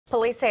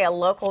Police say a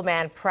local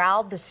man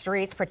prowled the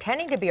streets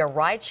pretending to be a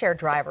rideshare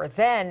driver,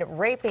 then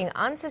raping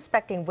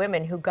unsuspecting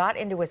women who got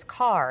into his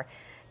car.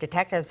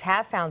 Detectives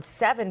have found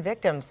 7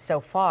 victims so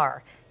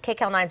far.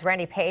 KCAL 9's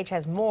Randy Paige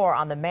has more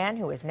on the man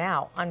who is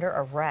now under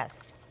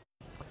arrest.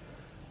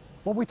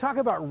 When we talk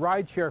about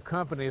rideshare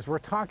companies, we're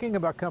talking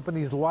about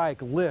companies like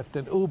Lyft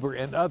and Uber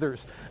and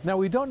others. Now,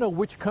 we don't know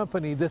which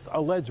company this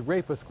alleged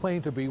rapist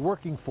claimed to be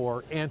working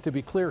for, and to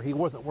be clear, he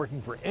wasn't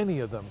working for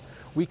any of them.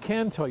 We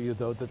can tell you,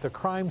 though, that the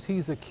crimes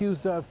he's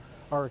accused of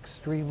are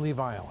extremely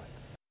violent.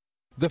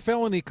 The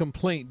felony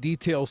complaint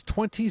details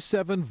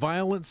 27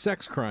 violent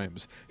sex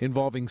crimes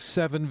involving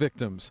 7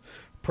 victims.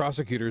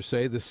 Prosecutors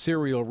say the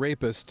serial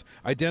rapist,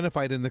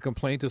 identified in the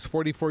complaint as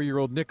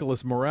 44-year-old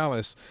Nicolas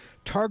Morales,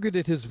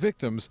 targeted his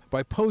victims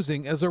by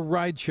posing as a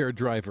rideshare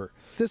driver.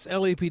 This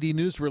LAPD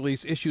news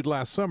release issued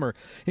last summer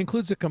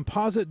includes a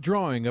composite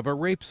drawing of a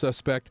rape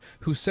suspect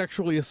who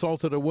sexually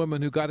assaulted a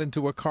woman who got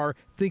into a car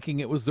thinking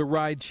it was the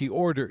ride she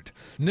ordered.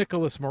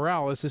 Nicolas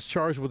Morales is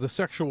charged with a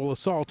sexual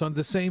assault on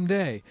the same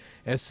day,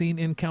 as seen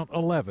in count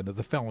 11 of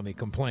the felony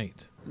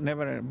complaint.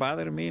 Never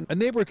bothered me. A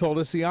neighbor told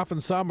us he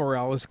often saw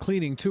Morales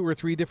cleaning 2 or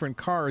 3 different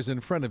cars in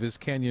front of his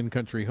Canyon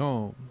Country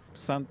home.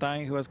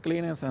 Sometimes he was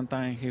cleaning,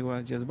 sometimes he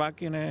was just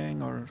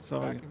vacuuming or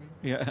so.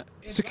 Yeah.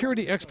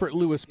 Security expert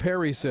Louis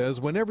Perry says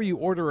whenever you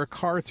order a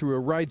car through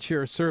a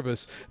rideshare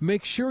service,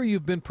 make sure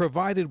you've been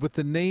provided with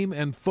the name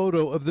and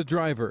photo of the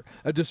driver,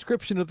 a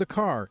description of the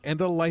car, and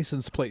a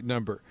license plate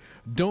number.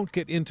 Don't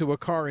get into a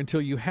car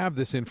until you have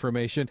this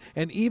information,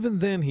 and even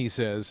then, he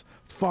says,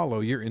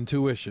 follow your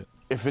intuition.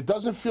 If it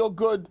doesn't feel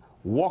good,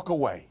 walk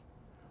away.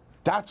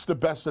 That's the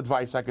best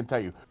advice I can tell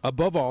you.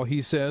 Above all,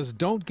 he says,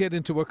 don't get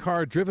into a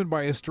car driven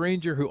by a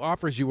stranger who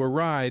offers you a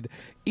ride,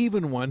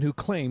 even one who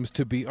claims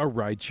to be a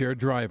rideshare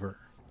driver.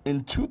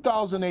 In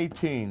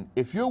 2018,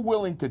 if you're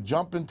willing to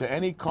jump into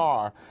any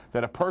car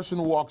that a person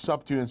walks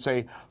up to you and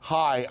say,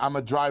 "Hi, I'm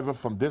a driver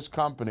from this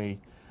company,"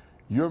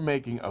 you're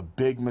making a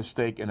big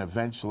mistake, and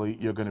eventually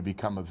you're going to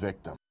become a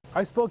victim.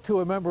 I spoke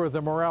to a member of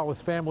the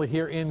Morales family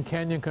here in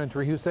Canyon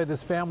Country who said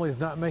his family is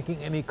not making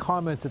any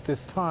comments at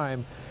this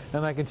time,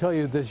 and I can tell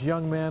you this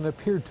young man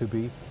appeared to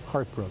be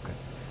heartbroken.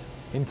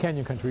 In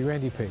Canyon Country,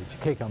 Randy Paige,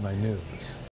 KCAL 9 News.